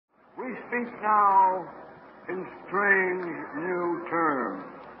We speak now in strange new terms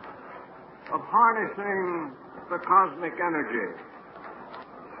of harnessing the cosmic energy,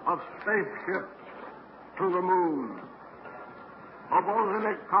 of spaceships to the moon, of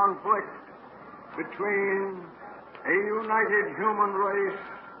ultimate conflict between a united human race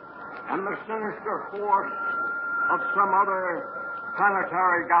and the sinister force of some other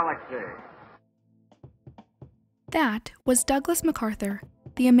planetary galaxy. That was Douglas MacArthur,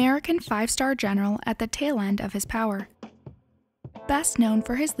 the American five-star general at the tail end of his power. Best known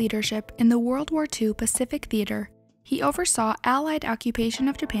for his leadership in the World War II Pacific Theater, he oversaw Allied occupation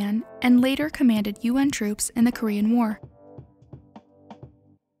of Japan and later commanded UN troops in the Korean War.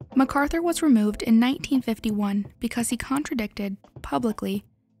 MacArthur was removed in 1951 because he contradicted, publicly,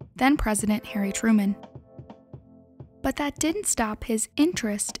 then-President Harry Truman. But that didn't stop his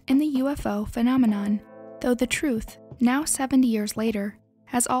interest in the UFO phenomenon, though the truth, now 70 years later,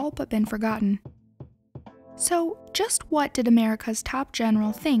 has all but been forgotten. So, just what did America's top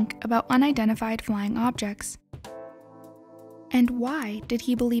general think about unidentified flying objects? And why did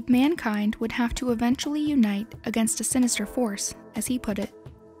he believe mankind would have to eventually unite against a sinister force, as he put it?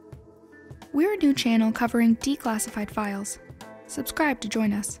 We're a new channel covering declassified files. Subscribe to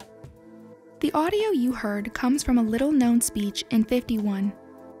join us. The audio you heard comes from a little-known speech in '51.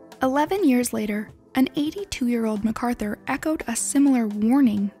 11 years later, an 82-year-old MacArthur echoed a similar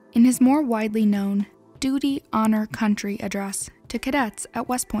warning in his more widely known Duty, Honor, Country address to cadets at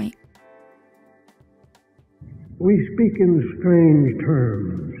West Point. We speak in strange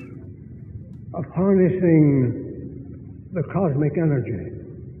terms of harnessing the cosmic energy,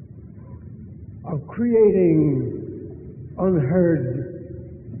 of creating unheard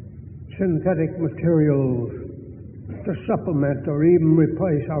synthetic materials to supplement or even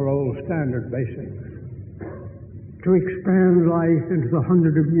replace our old standard basics, to expand life into the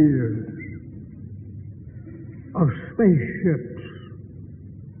hundred of years, of spaceships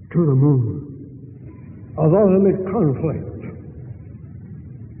to the moon, of ultimate conflict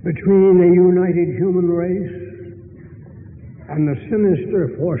between a united human race and the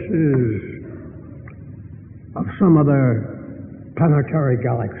sinister forces of some other planetary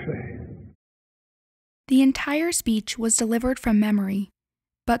galaxy. The entire speech was delivered from memory,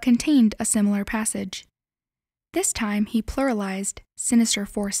 but contained a similar passage. This time he pluralized sinister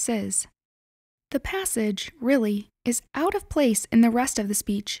forces. The passage, really, is out of place in the rest of the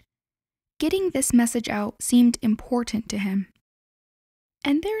speech. Getting this message out seemed important to him.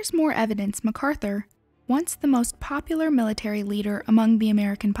 And there's more evidence MacArthur, once the most popular military leader among the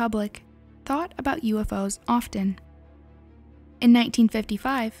American public, thought about UFOs often. In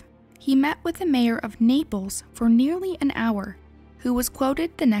 1955, he met with the mayor of Naples for nearly an hour, who was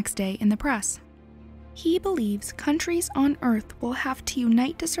quoted the next day in the press. He believes countries on Earth will have to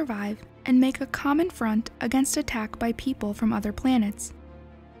unite to survive and make a common front against attack by people from other planets.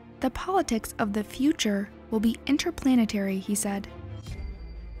 The politics of the future will be interplanetary, he said.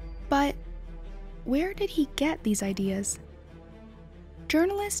 But where did he get these ideas?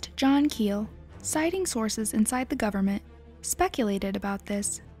 Journalist John Keel, citing sources inside the government, speculated about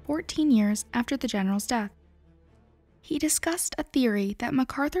this 14 years after the general's death. He discussed a theory that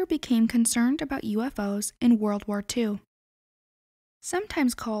MacArthur became concerned about UFOs in World War II.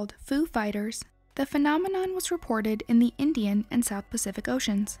 Sometimes called Foo Fighters, the phenomenon was reported in the Indian and South Pacific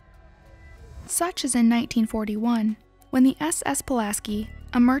Oceans. Such as in 1941, when the SS Pulaski,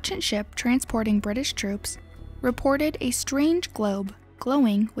 a merchant ship transporting British troops, reported a strange globe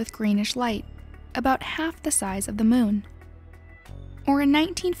glowing with greenish light, about half the size of the moon. Or in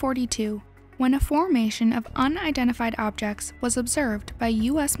 1942, when a formation of unidentified objects was observed by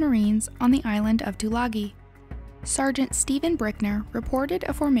U.S. Marines on the island of Tulagi. Sergeant Stephen Brickner reported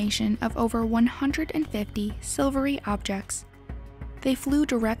a formation of over 150 silvery objects. They flew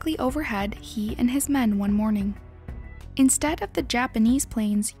directly overhead he and his men one morning. Instead of the Japanese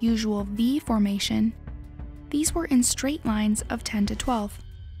plane's usual V formation, these were in straight lines of 10 to 12.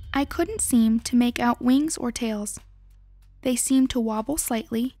 I couldn't seem to make out wings or tails. They seemed to wobble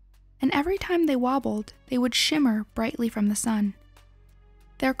slightly, and every time they wobbled, they would shimmer brightly from the sun.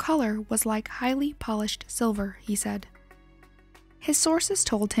 Their color was like highly polished silver, he said. His sources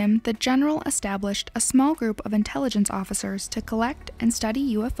told him the general established a small group of intelligence officers to collect and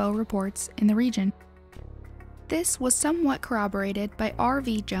study UFO reports in the region. This was somewhat corroborated by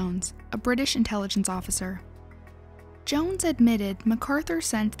R.V. Jones, a British intelligence officer. Jones admitted MacArthur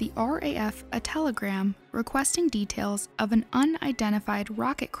sent the RAF a telegram requesting details of an unidentified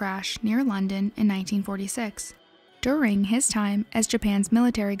rocket crash near London in 1946, during his time as Japan's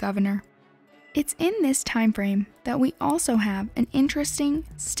military governor. It's in this time frame that we also have an interesting,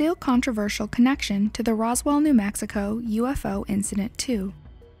 still controversial connection to the Roswell, New Mexico UFO incident too.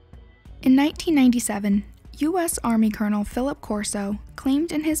 In 1997, U.S. Army Colonel Philip Corso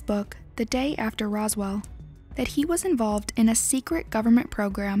claimed in his book, The Day After Roswell, that he was involved in a secret government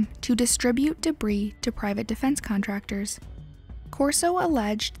program to distribute debris to private defense contractors. Corso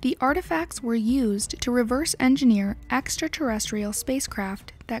alleged the artifacts were used to reverse engineer extraterrestrial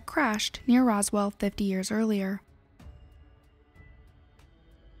spacecraft that crashed near Roswell 50 years earlier.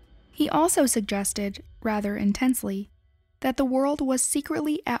 He also suggested, rather intensely, that the world was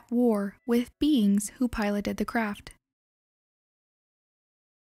secretly at war with beings who piloted the craft.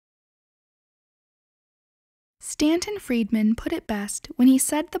 Stanton Friedman put it best when he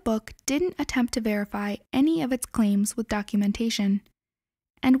said the book didn't attempt to verify any of its claims with documentation,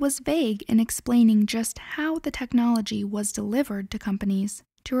 and was vague in explaining just how the technology was delivered to companies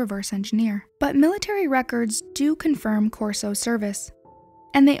to reverse engineer. But military records do confirm Corso's service,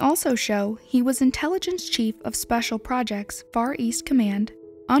 and they also show he was Intelligence Chief of Special Projects Far East Command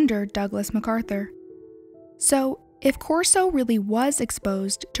under Douglas MacArthur. So, if Corso really was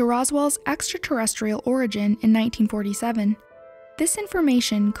exposed to Roswell's extraterrestrial origin in 1947, this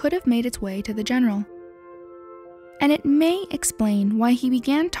information could have made its way to the general. And it may explain why he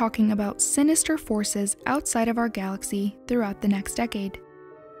began talking about sinister forces outside of our galaxy throughout the next decade.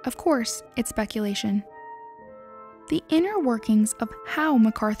 Of course, it's speculation. The inner workings of how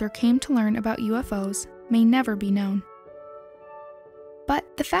MacArthur came to learn about UFOs may never be known.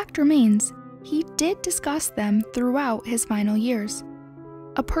 But the fact remains, he did discuss them throughout his final years.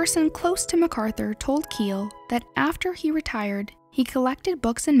 A person close to MacArthur told Keel that after he retired, he collected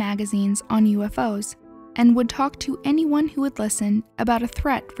books and magazines on UFOs and would talk to anyone who would listen about a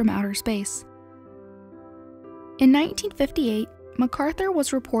threat from outer space. In 1958, MacArthur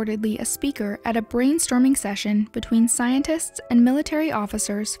was reportedly a speaker at a brainstorming session between scientists and military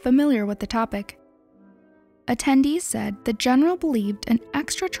officers familiar with the topic. Attendees said the general believed an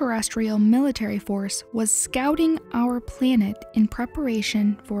extraterrestrial military force was scouting our planet in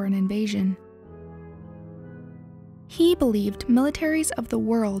preparation for an invasion. He believed militaries of the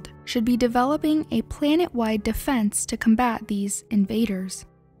world should be developing a planet-wide defense to combat these invaders.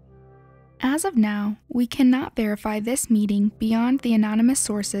 As of now, we cannot verify this meeting beyond the anonymous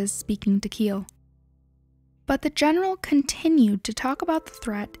sources speaking to Keel. But the general continued to talk about the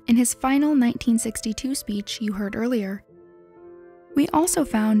threat in his final 1962 speech you heard earlier. We also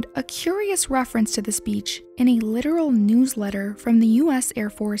found a curious reference to the speech in a literal newsletter from the U.S. Air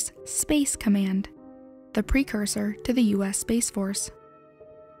Force Space Command, the precursor to the U.S. Space Force.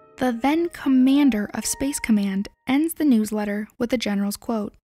 The then commander of Space Command ends the newsletter with the general's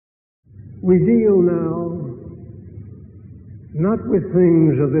quote, "We deal now not with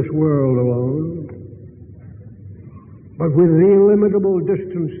things of this world alone, but with the illimitable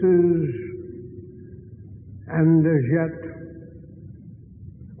distances and as yet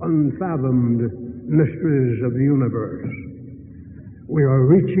unfathomed mysteries of the universe. We are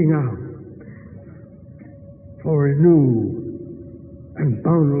reaching out for a new and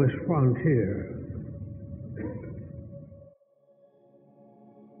boundless frontier."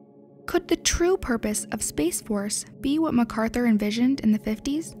 Could the true purpose of Space Force be what MacArthur envisioned in the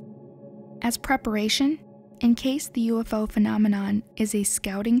 50s? As preparation, in case the UFO phenomenon is a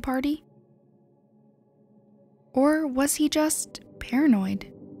scouting party? Or was he just paranoid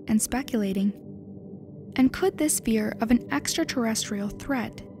and speculating? And could this fear of an extraterrestrial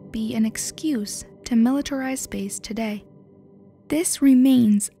threat be an excuse to militarize space today? This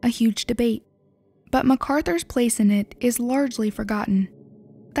remains a huge debate, but MacArthur's place in it is largely forgotten.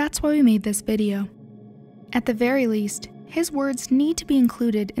 That's why we made this video. At the very least, his words need to be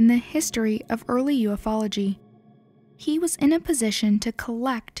included in the history of early ufology. He was in a position to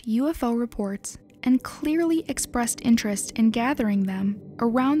collect UFO reports and clearly expressed interest in gathering them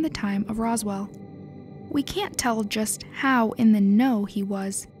around the time of Roswell. We can't tell just how in the know he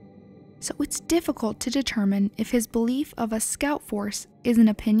was, so it's difficult to determine if his belief of a scout force is an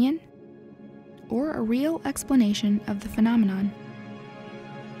opinion or a real explanation of the phenomenon.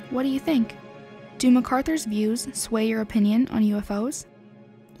 What do you think? Do MacArthur's views sway your opinion on UFOs?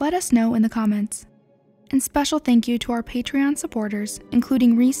 Let us know in the comments. And special thank you to our Patreon supporters,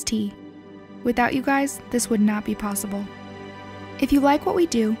 including Reese T. Without you guys, this would not be possible. If you like what we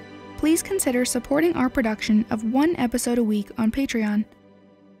do, please consider supporting our production of one episode a week on Patreon.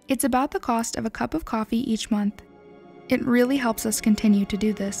 It's about the cost of a cup of coffee each month. It really helps us continue to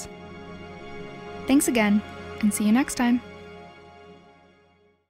do this. Thanks again, and see you next time.